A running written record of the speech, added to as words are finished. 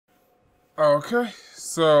Okay,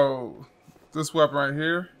 so this weapon right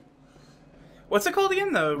here, What's it called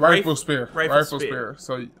again? The rifle spear. Rifle spear.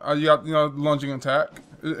 So you got lunging attack.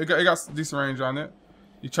 It got decent range on it.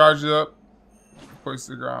 You charge it up, place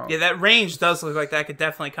the ground. Yeah, that range does look like that could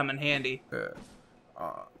definitely come in handy. Yeah.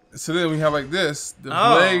 So then we have like this. The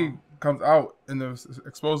Oh. blade comes out and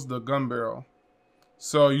exposes the gun barrel.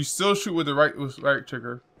 So you still shoot with the right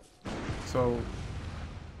trigger. So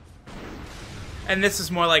And this is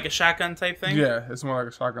more like a shotgun type thing? yeah, it's more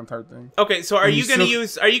like a shotgun type thing. Okay, so are you gonna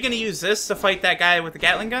use this to fight that guy with the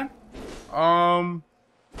Gatling gun? I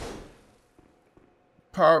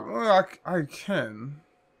can,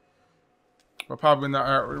 but probably not.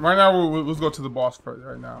 Right now, let's go to the boss first.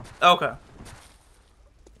 Right now. Okay.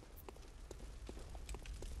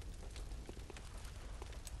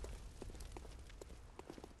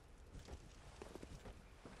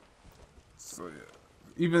 So yeah,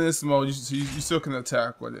 even in this mode, you still can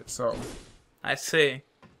attack with it. So I see.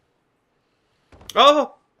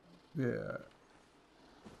 Oh! yeah.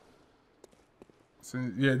 So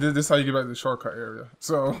yeah, this is how you get back to the shortcut area.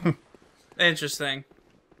 So Interesting.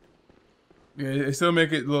 yeah, it still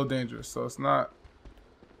make it a little dangerous. So it's not.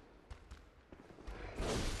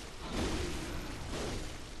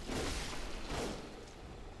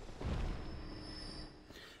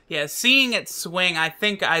 Yeah, seeing it swing, I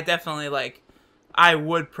think I definitely I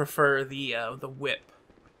would prefer the whip.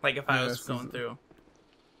 Like if I was going through.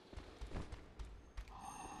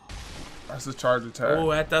 That's a charge attack.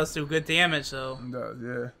 Oh, that does do good damage though. It does,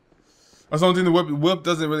 yeah. That's the only thing. The whip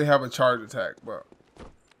doesn't really have a charge attack, but.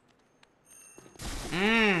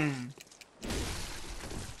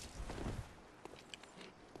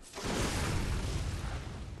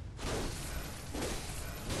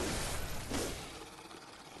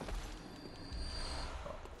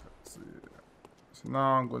 So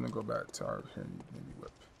now I'm going to go back to our handy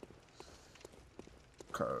whip.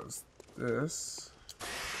 Because this.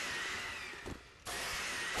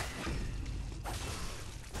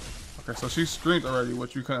 Okay, so she screamed already,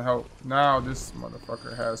 which you couldn't help. Now this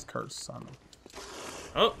motherfucker has curse on him.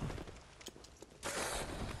 Oh.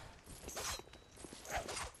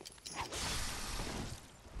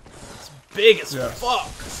 It's big as fuck.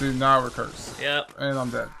 See, now we're cursed. Yep. And I'm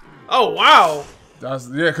dead. Oh, wow. That's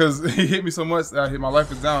because he hit me so much that my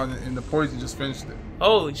life is down, and the poison just finished it.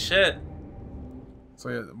 Holy shit. So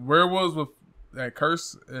yeah, werewolves with that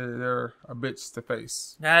curse, they're a bitch to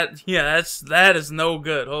face. That is no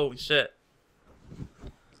good. Holy shit.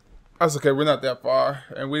 That's okay. We're not that far,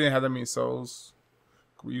 and we didn't have that many souls.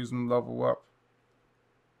 We use them to level up.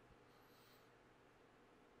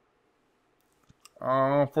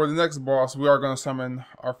 For the next boss, we are going to summon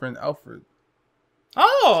our friend Alfred.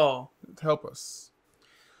 Oh, to help us.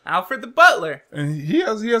 Alfred the Butler. And he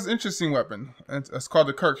has an interesting weapon. And it's called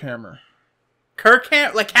the Kirk Hammer. Kirk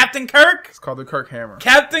Hammer? Like Captain Kirk? It's called the Kirk Hammer.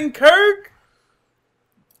 Captain Kirk?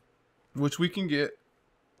 Which we can get.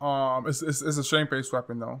 It's a strength-based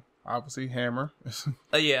weapon though. Obviously, hammer.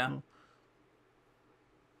 Yeah.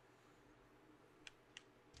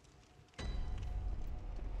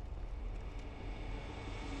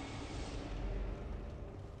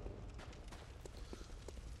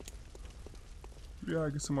 Yeah, I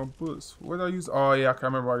get some more bullets. What did I use? Oh yeah, I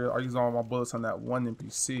can remember. I used all my bullets on that one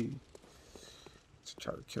NPC to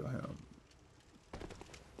try to kill him.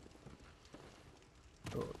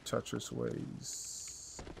 Oh, treacherous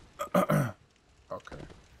ways. Okay.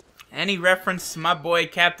 Any reference to my boy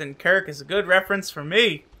Captain Kirk is a good reference for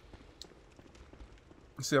me.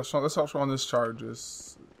 Let's see. Let's start on this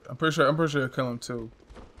charges. I'm pretty sure he'll kill him too.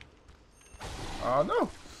 No.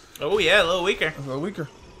 Oh yeah, a little weaker. A little weaker.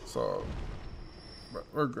 So. But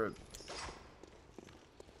we're good.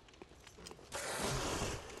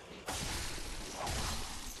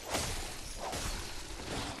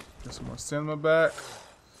 Get some more stamina back.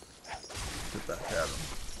 Get back at him.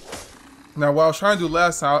 Now, what I was trying to do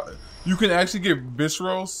last time, you can actually get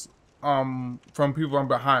viscerals from people from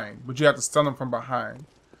behind, but you have to stun them from behind.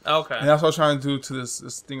 Okay. And that's what I was trying to do to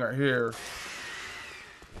this thing right here.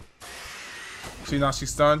 See, now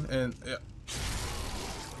she's stunned, and yeah.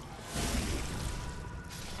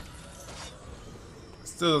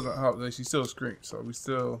 Still doesn't help. Like, she still screams, so we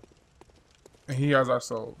still. And he has our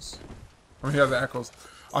souls. I mean, he has the echoes.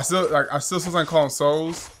 I still sometimes call them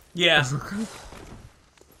souls. Yeah.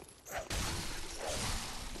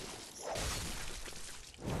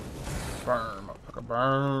 Burn, motherfucker,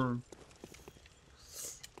 burn.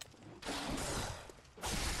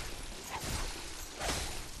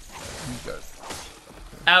 He's dead.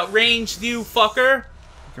 Outranged you, fucker.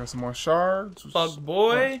 Give us some more shards. Fuck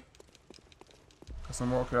boy. some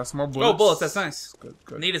more. Okay, that's some more bullets. Oh, bullets. That's nice. Good,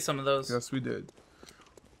 good. Needed some of those. Yes, we did.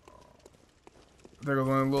 There goes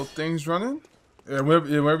one of the little things running. Yeah,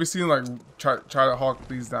 whenever you see them, like, try to hawk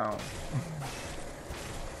these down.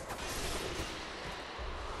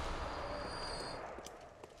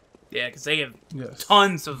 Yeah, because they have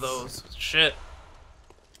tons of those. Shit.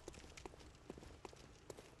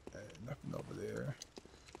 Hey, nothing over there.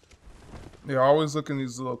 They always look in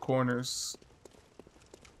these little corners.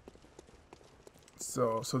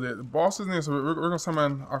 So the boss is in there. So we're gonna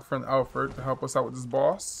summon our friend Alfred to help us out with this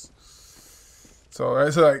boss. So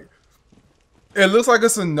it's like, it looks like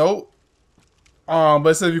it's a note. But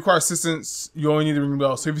it says if you require assistance, you only need to ring the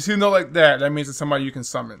bell. So if you see a note like that, that means it's somebody you can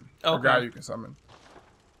summon. Okay. A guy you can summon.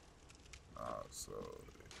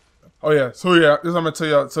 Oh yeah, so yeah, this I'm gonna tell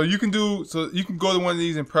you. So you can go to one of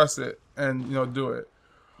these and press it, and do it.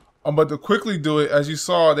 But to quickly do it, as you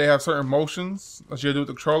saw, they have certain motions that you gotta do with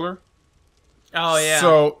the controller. Oh yeah.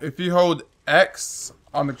 So if you hold X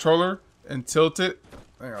on the controller and tilt it,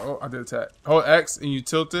 hang on, oh, I did attack. Hold X and you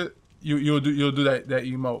tilt it, you'll do that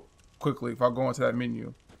emote quickly if I go into that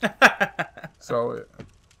menu. So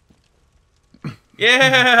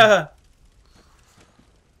yeah.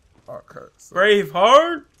 Okay. So.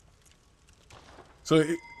 Braveheart. So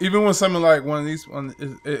even when something like one of these,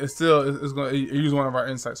 it's going to use one of our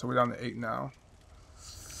insights. So we're down to 8 now.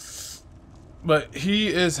 But he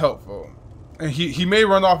is helpful, and he may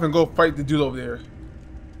run off and go fight the dude over there.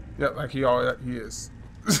 Yeah, like he is.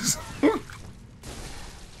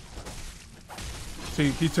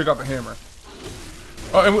 See, he took out the hammer.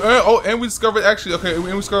 And we discovered actually and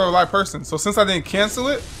we discovered a live person. So since I didn't cancel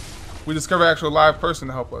it, we discovered actually a live person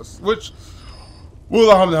to help us, which we'll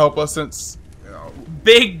allow him to help us since.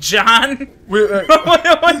 Big John? No,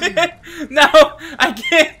 I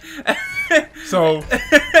can't. So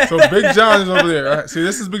Big John is over there. All right, see,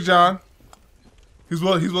 this is Big John. He's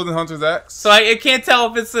wielding Hunter's axe. So I can't tell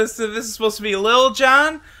if this is supposed to be Lil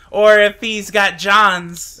John or if he's got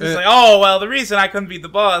Johns. It's like, oh well, the reason I couldn't beat the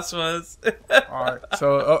boss was. All right,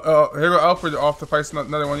 so here go Alfred off to fight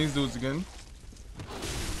another one of these dudes again.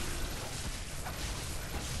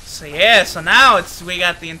 So yeah, so now we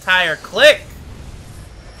got the entire clique.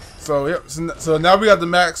 So yeah, so now we got the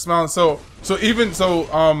max amount. So even though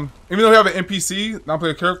we have an NPC,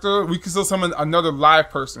 non-player character, we can still summon another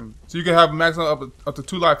live person. So you can have maximum up to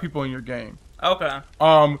 2 live people in your game. Okay.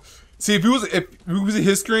 See if he was in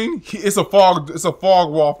his screen, it's a fog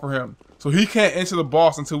wall for him, so he can't enter the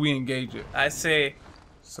boss until we engage it. I see.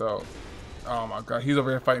 So, oh my god, he's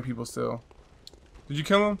over here fighting people still. Did you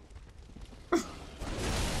kill him?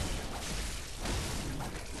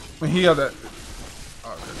 And he had that.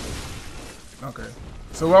 Okay.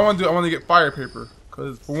 So what I want to do, I want to get fire paper,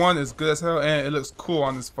 because for one, it's good as hell, and it looks cool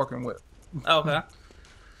on this fucking whip. Okay.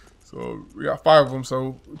 So we got 5 of them,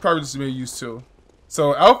 so we probably just made use 2.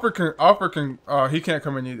 So Alfred can he can't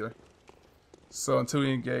come in either. So until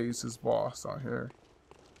we engage this boss on here.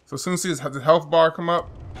 So as soon as the health bar come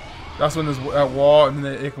up, that's when there's that wall, and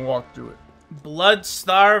then it can walk through it.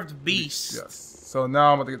 Blood-starved beast. Yes. So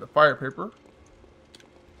now I'm about to get the fire paper.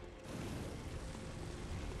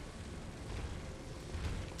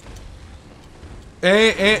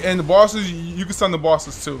 And the bosses, you can stun the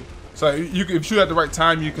bosses too. So if you shoot at the right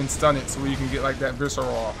time, you can stun it, so you can get like that visceral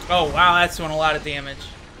off. Oh wow, that's doing a lot of damage.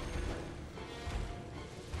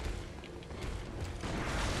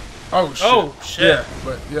 Oh shit! Oh shit! Yeah,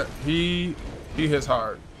 but yeah, he hits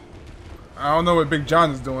hard. I don't know what Big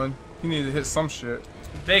John is doing. He needed to hit some shit.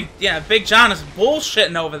 Big John is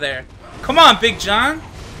bullshitting over there. Come on, Big John.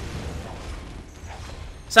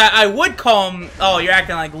 So I would call him, oh, you're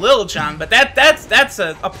acting like Lil John, but that's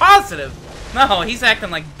a positive. No, he's acting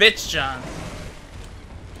like Bitch John.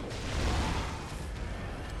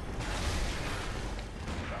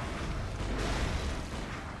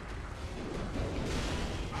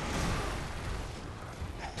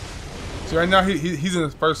 So right now he's in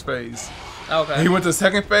his first phase. Okay. He went to the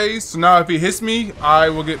second phase, so now if he hits me, I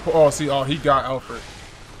will get. Oh, see, he got Alfred,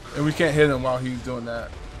 and we can't hit him while he's doing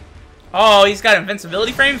that. Oh, he's got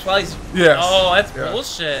invincibility frames while he's. Yes. Oh, that's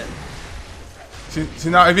bullshit. See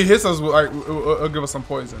now, if he hits us, it'll give us some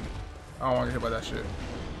poison. I don't want to get hit by that shit.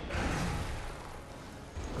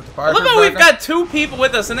 Look how we've got 2 people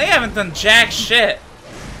with us, and they haven't done jack shit.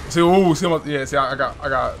 See, ooh, see, yeah, see, I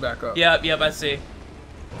got back up. Yep, I see.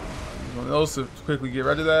 One of those to quickly get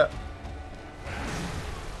rid of that.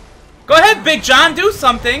 Go ahead, Big John, do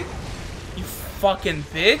something. You fucking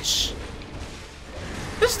bitch.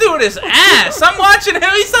 This dude is ass. I'm watching him.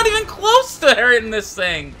 He's not even close to hurting this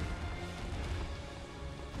thing.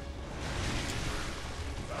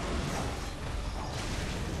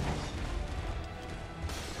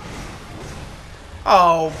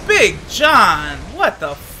 Oh, Big John! What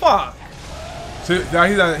the fuck? So now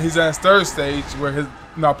he's at his third stage where his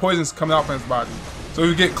poison's coming out from his body. So if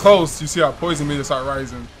you get close, you see how poison meter start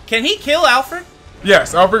rising. Can he kill Alfred?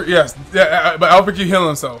 Yes, Alfred. Yes, yeah, but Alfred can heal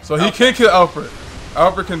himself, so he can kill Alfred.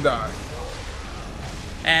 Alfred can die.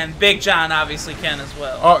 And Big John obviously can as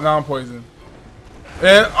well. Oh, now I'm poisoned.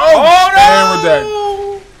 And Oh no! and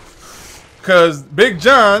we're dead. Cause Big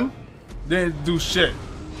John didn't do shit.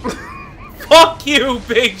 Fuck you,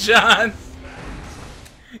 Big John.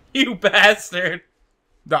 You bastard.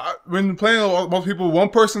 When playing with most people, one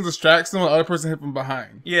person distracts them, the other person hit from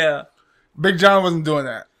behind. Yeah. Big John wasn't doing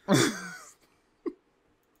that.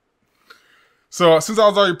 So since I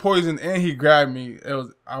was already poisoned and he grabbed me, it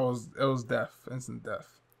was death, instant death.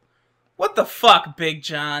 What the fuck, Big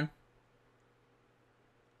John?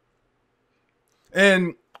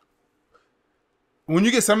 And when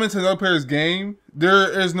you get summoned to another player's game,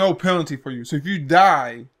 there is no penalty for you. So if you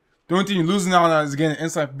die, the only thing you're losing out on is getting an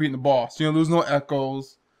insight for beating the boss. You don't lose no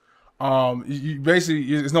echoes. You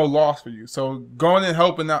basically, there's no loss for you. So going and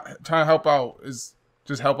helping out, trying to help out is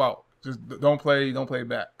just help out. Just don't play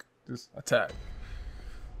back. Just attack.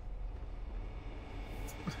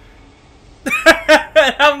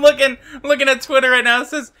 I'm looking at Twitter right now. It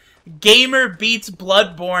says gamer beats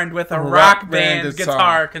Bloodborne with a rock band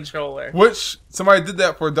guitar controller. Which somebody did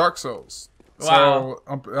that for Dark Souls. Wow.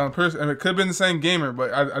 So and it could have been the same gamer,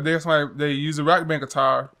 but I think somebody they used a rock band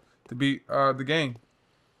guitar to beat the game.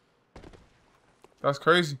 That's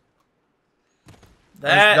crazy.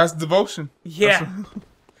 That's devotion. Yeah.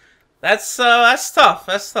 That's tough.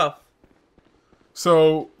 That's tough.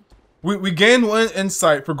 So we gained one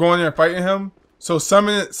insight for going there and fighting him. So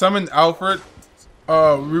summon Alfred.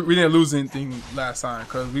 We didn't lose anything last time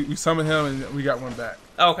because we summoned him and we got one back.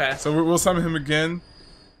 Okay. So we'll summon him again,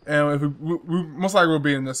 and if we most likely will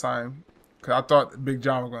be in this time because I thought Big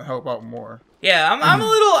John was going to help out more. Yeah, I'm a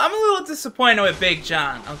little disappointed with Big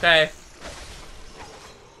John. Okay.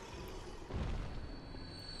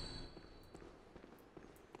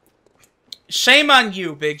 Shame on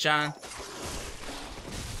you, Big John.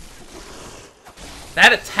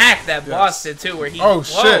 That attack that boss did too, where he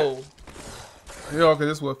shit. Yeah, okay,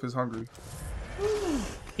 this wolf is hungry.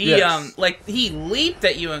 He he leaped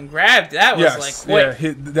at you and grabbed. That was like quick.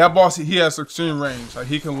 Yeah, that boss he has extreme range. Like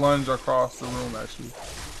he can lunge across the room actually.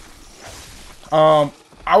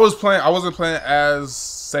 I wasn't playing as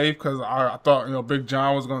safe because I thought Big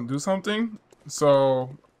John was gonna do something.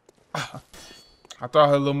 So I thought I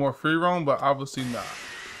had a little more free roam, but obviously not.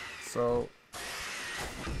 So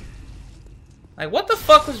like what the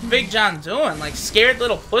fuck was Big John doing? Like scared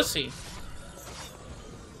little pussy.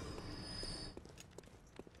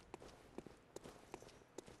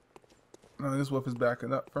 No, this wolf is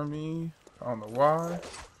backing up for me. I don't know why.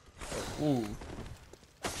 Ooh.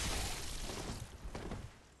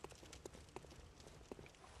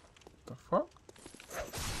 The fuck?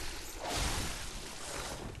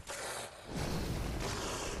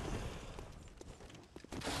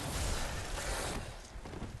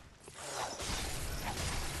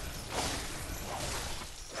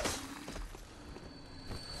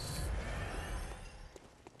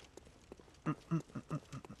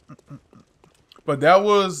 But that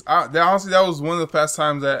was honestly that was one of the first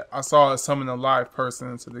times that I saw summon a live person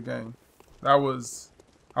into the game. I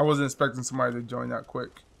wasn't expecting somebody to join that quick.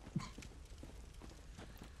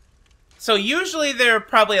 So usually they're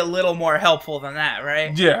probably a little more helpful than that,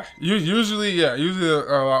 right? Yeah, usually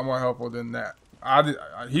they're a lot more helpful than that.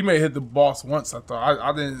 He may hit the boss once. I thought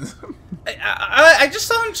I didn't. I just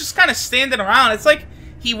saw him just kind of standing around. It's like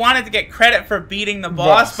he wanted to get credit for beating the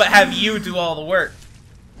boss, but have you do all the work.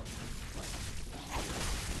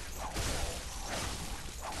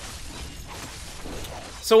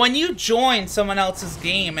 So when you join someone else's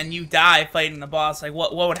game and you die fighting the boss, like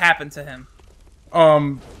what would happen to him?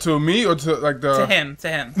 To me or to like the... To him.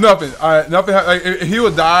 Nothing. Nothing. Like, if he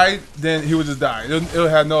would die, then he would just die. It would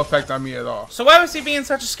have no effect on me at all. So why was he being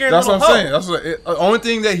such a scared That's little what I'm hoe? saying. That's what the only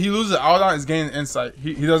thing that he loses out on is gaining insight.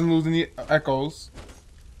 He doesn't lose any echoes.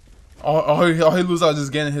 All he loses out is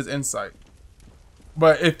just gaining his insight.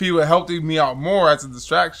 But if he would help me out more as a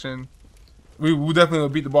distraction, we definitely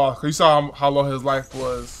would beat the boss. Cause you saw how low his life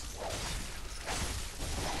was.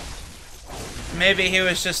 Maybe he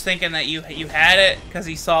was just thinking that you had it because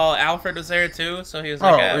he saw Alfred was there too, so he was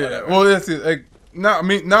like, yeah. Whatever. Well, that's it. Like now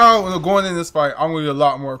going in this fight, I'm gonna be a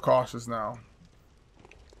lot more cautious now,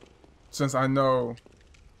 since I know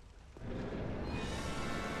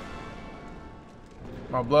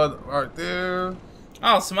my blood right there.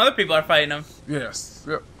 Oh, some other people are fighting him. Yes.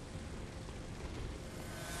 Yep.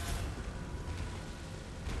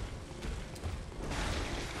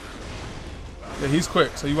 Yeah, he's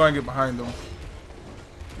quick, so you want to get behind him.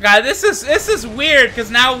 God, this is weird because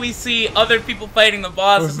now we see other people fighting the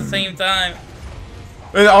boss at the same time.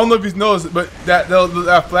 And I don't know if you noticed, but that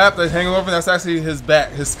flap that's hanging over, that's actually his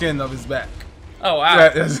back, his skin of his back. Oh wow!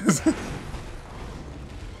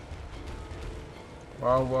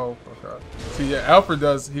 Wow. Okay. See, yeah, Alfred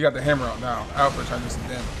does. He got the hammer out now. Alfred trying to do some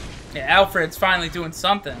damage. Yeah, Alfred's finally doing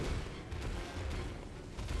something.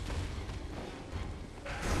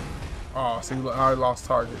 Oh, see, I lost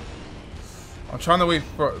target. I'm trying to wait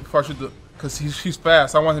for I shoot the, cause he's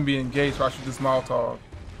fast. I want him to be engaged. So I shoot this Molotov.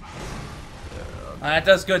 That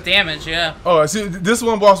does good damage, yeah. Oh, see, this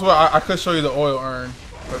one boss where I could show you the oil urn,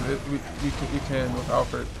 but we can with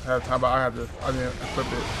Alfred have time, but I didn't equip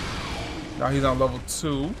it. Now he's on level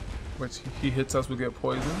 2, which he hits us, we get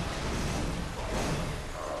poisoned.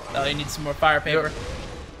 Oh, you need some more fire paper. Yep.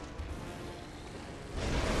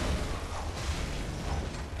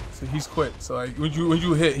 So he's quick. So like when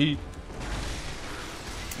you hit, he.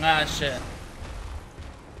 Ah shit.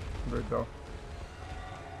 There we go.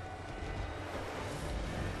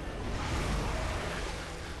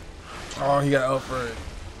 Oh, he got Alfred.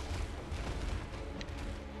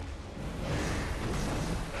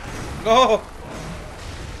 Go.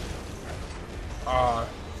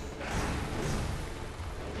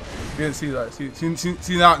 Didn't see that.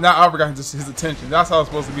 See now Alfred got his attention. That's how it's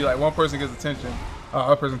supposed to be. Like one person gets attention,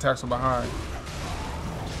 other person attacks from behind.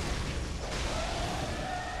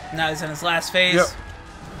 Now he's in his last phase. Yep.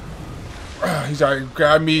 He's trying to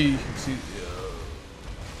grab me.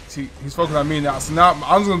 See, he's focused on me now. So now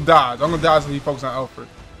I'm just gonna dodge. I'm gonna dodge so he focuses on Alfred.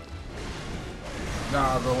 Now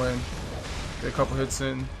I'll go in. Get a couple hits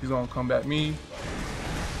in. He's gonna come back me.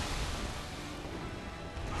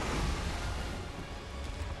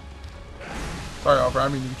 Sorry, Alfred. I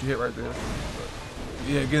mean, you get your hit right there. But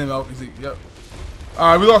yeah, get him out. Yep.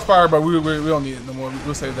 We lost fire, but we don't need it no more.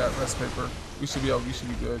 We'll save that rest paper. We should be able. We should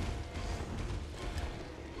be good.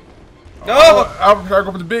 Go! Oh, Alfred, gotta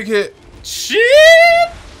go for the big hit. Shit!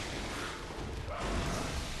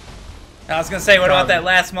 I was gonna say, what about that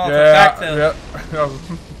last Molotov cocktail? Yep.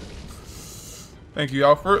 Thank you,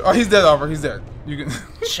 Alfred. Oh, he's dead, Alfred. He's dead. You can.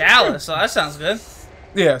 Chalice. Oh, that sounds good.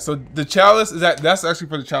 Yeah. So the chalice is that's actually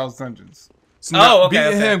for the chalice dungeons. So now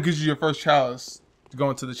beating him gives you your first chalice to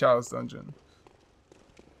go into the chalice dungeon.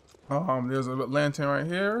 There's a lantern right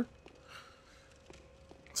here.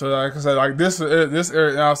 So like I said, like this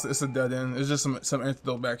area now it's a dead end. It's just some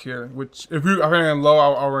antidote back here. Which if I ran low, I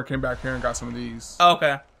already came back here and got some of these.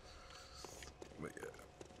 Okay.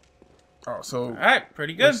 Oh, so all right,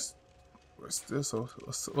 pretty good.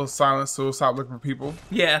 We'll silence, so we'll stop looking for people.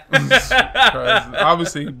 Yeah. Because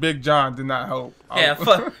obviously, Big John did not help. Yeah,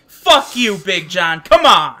 fuck you, Big John. Come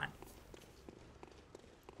on.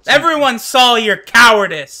 Everyone saw your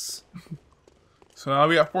cowardice. So now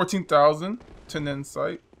we got 14,000 10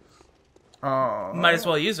 insight. Might as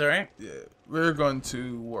well use it, right? Yeah, we're going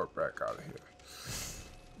to warp back out of here.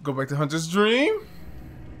 Go back to Hunter's Dream.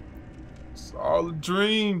 It's all a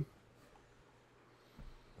dream.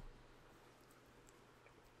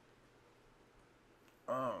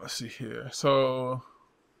 Let's see here. So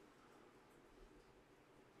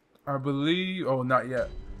I believe. Oh, not yet.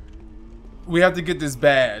 We have to get this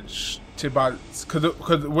badge to buy.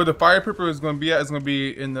 Cause where the fire paper is going to be at is going to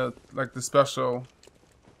be in the the special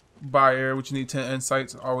buy area, which you need 10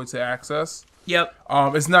 insights always to access. Yep.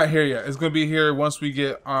 It's not here yet. It's going to be here once we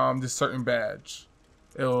get this certain badge.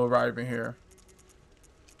 It'll arrive in here.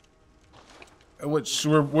 Which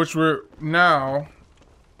we're now.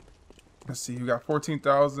 Let's see, we got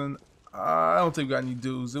 14,000. I don't think we got any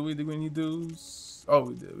dues. Did we get any dues? Oh,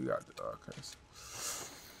 we did. We got okay.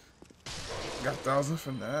 Got 1,000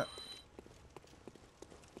 from that.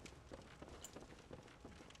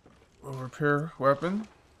 We'll repair weapon.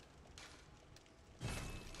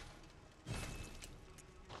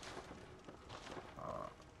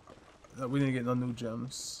 We didn't get no new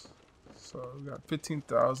gems. So we got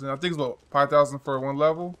 15,000. I think it's about 5,000 for one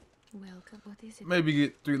level. Welcome. What is it? Maybe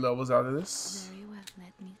get 3 levels out of this. Very well,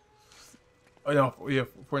 let me. Oh yeah,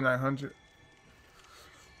 4,900.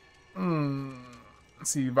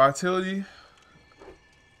 Let's see, vitality.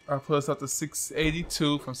 I put us up to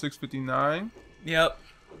 682 from 659. Yep.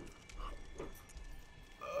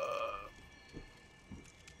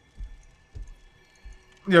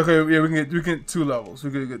 Yeah, okay, yeah, we can get 2 levels.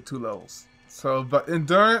 We can get 2 levels. So, but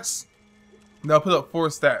endurance. Now put up 4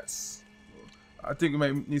 stats. I think we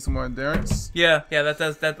might need some more endurance. Yeah,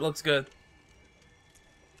 that looks good.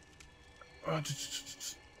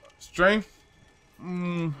 Strength.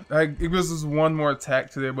 It gives us 1 more attack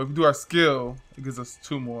today, but if we do our skill, it gives us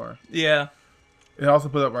 2 more. Yeah. It also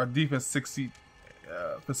put up our defense 60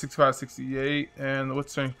 for 65, 68, and what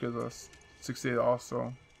strength gives us? 68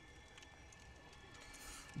 also.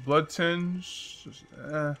 Blood tinge.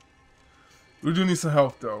 We do need some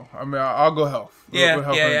health though. I mean, I'll go health. Yeah, We'll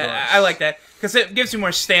health yeah. I like that because it gives you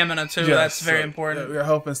more stamina too. Yeah, That's very important. Yeah, we got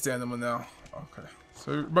health and stamina now. Okay,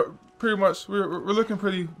 so but pretty much we're looking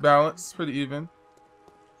pretty balanced, pretty even.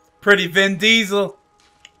 Pretty Vin Diesel.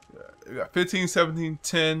 We got 15, 17,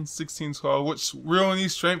 10, 16, 12, which we only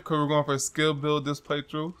need strength because we're going for a skill build this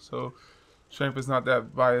playthrough. So strength is not that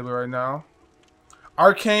valuable right now.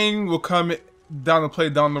 Arcane will come down to play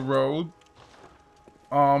down the road.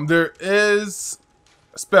 There is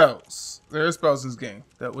spells. There are spells in this game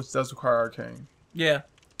which does require arcane. Yeah.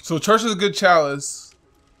 So Church is a good chalice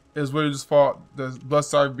is where you just fought the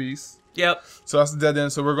Bloodstarved Beast. Yep. So that's the dead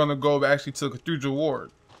end. So we're gonna go actually to the Cathedral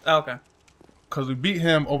Ward. Okay. Because we beat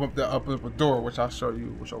him, opened up a door, which I'll show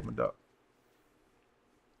you, which opened up.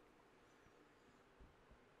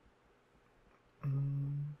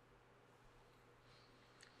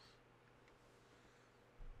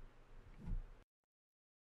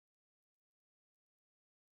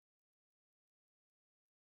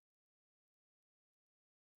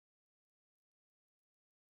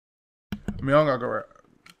 I mean, I don't gotta go right.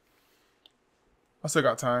 I still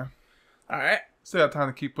got time. All right. Still got time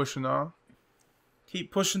to keep pushing on.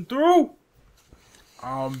 Keep pushing through.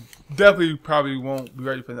 Definitely probably won't be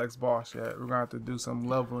ready for the next boss yet. We're gonna have to do some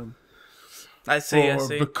leveling. I see. For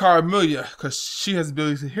Vicar because she has the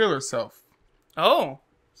ability to heal herself. Oh.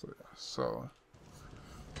 So.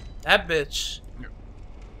 That bitch.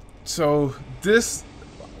 So this,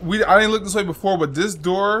 I didn't look this way before, but this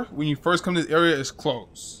door when you first come to this area is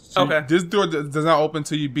closed. So okay. This door does not open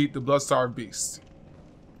until you beat the Bloodstarved Beast.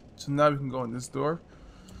 So now we can go in this door.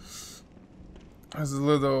 There's a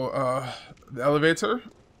little the elevator.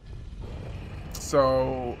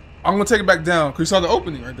 So I'm gonna take it back down because you saw the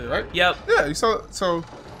opening right there, right? Yep. Yeah, you saw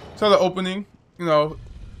the opening. You know,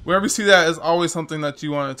 whenever you see that, it's always something that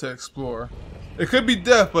you wanted to explore. It could be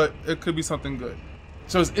death, but it could be something good.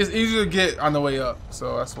 So it's easier to get on the way up.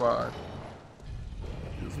 So that's why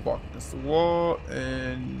I just walk against the wall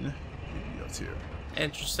and maybe up here.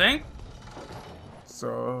 Interesting.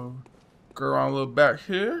 So go around a little back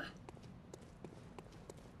here.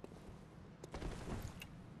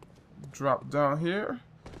 Drop down here.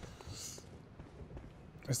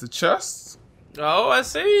 It's the chest. Oh, I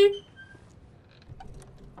see.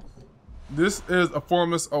 This is a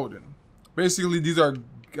Formless Odin. Basically, these are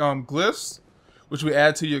glyphs, which we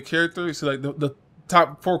add to your character. You see, like the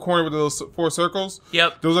top four corner with those four circles.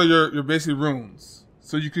 Yep. Those are your basic runes.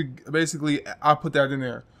 So you could basically, I'll put that in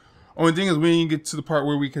there. Only thing is, we didn't get to the part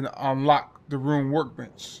where we can unlock the rune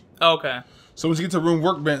workbench. Okay. So once you get to rune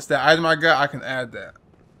workbench, that item I got, I can add that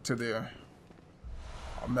to there.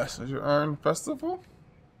 Messenger Urn Festival.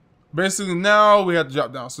 Basically, now we have to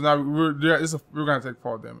drop down. So now we're gonna take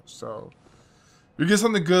fall damage. So we get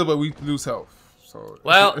something good, but we lose health. So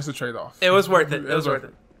well, it's a trade-off. It was worth it. It was worth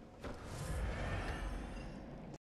it.